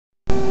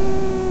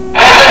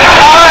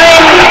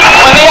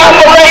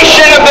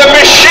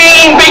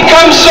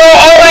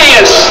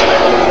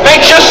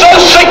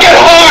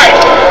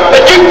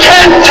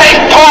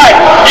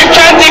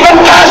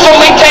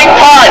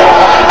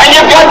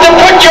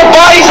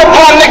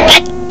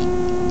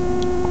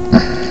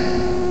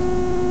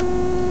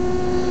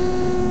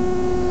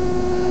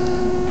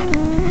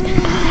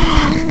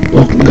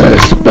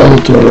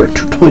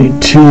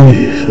Two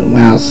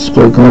Madison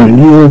Square Garden,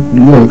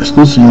 New York,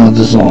 exclusively on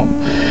the zone.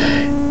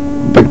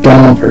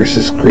 McDonald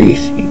versus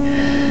Gracie.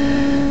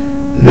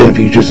 That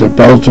features a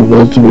Bellator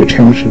welterweight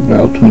championship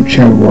bout between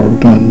Champion Robert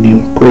McDonald and New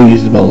York.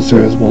 Gracie. The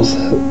Bellator as well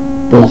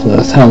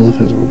as held up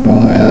as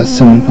McDonald as a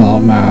semi-final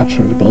match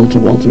for the Bellator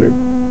welterweight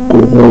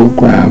World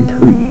Grand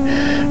Prix.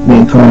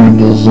 Main card in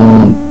the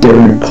zone,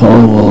 Darren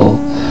Caldwell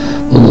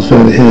will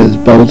defend his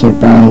Bellator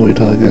bantamweight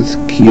title against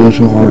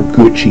Kyoto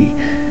Horiguchi.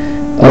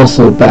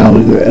 Also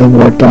battling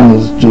Edward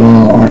Donald's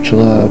Joel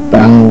Archula,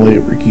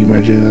 bantamweight Ricky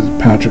Magic against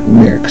Patrick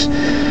Nix.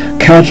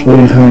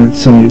 Catchweight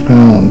 170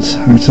 pounds,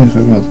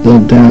 175 pounds,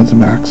 Dylan Downs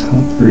and Max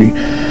Humphrey.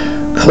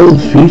 Color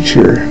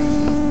feature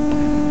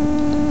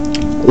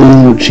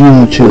Lulu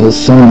Chila's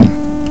son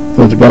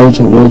for the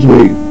Bellator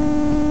welterweight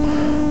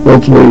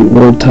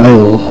world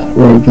title.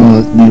 Robert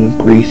McDonald, New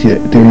Gracie.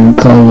 Darren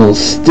Caldwell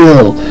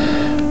still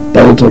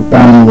Bellator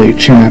bantamweight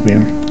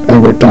champion.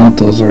 Edward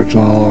Dantos or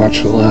Joel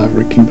Archula,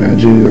 Ricky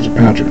Magic or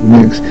Patrick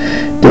Nix.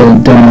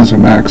 Dylan Downs or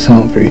Max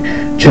Humphrey.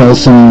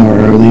 Chelsea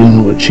or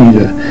Leon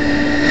Wachita.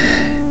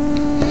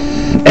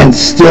 And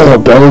still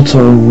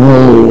Bellator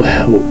World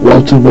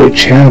welterweight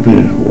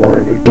champion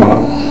Robert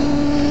McDonald.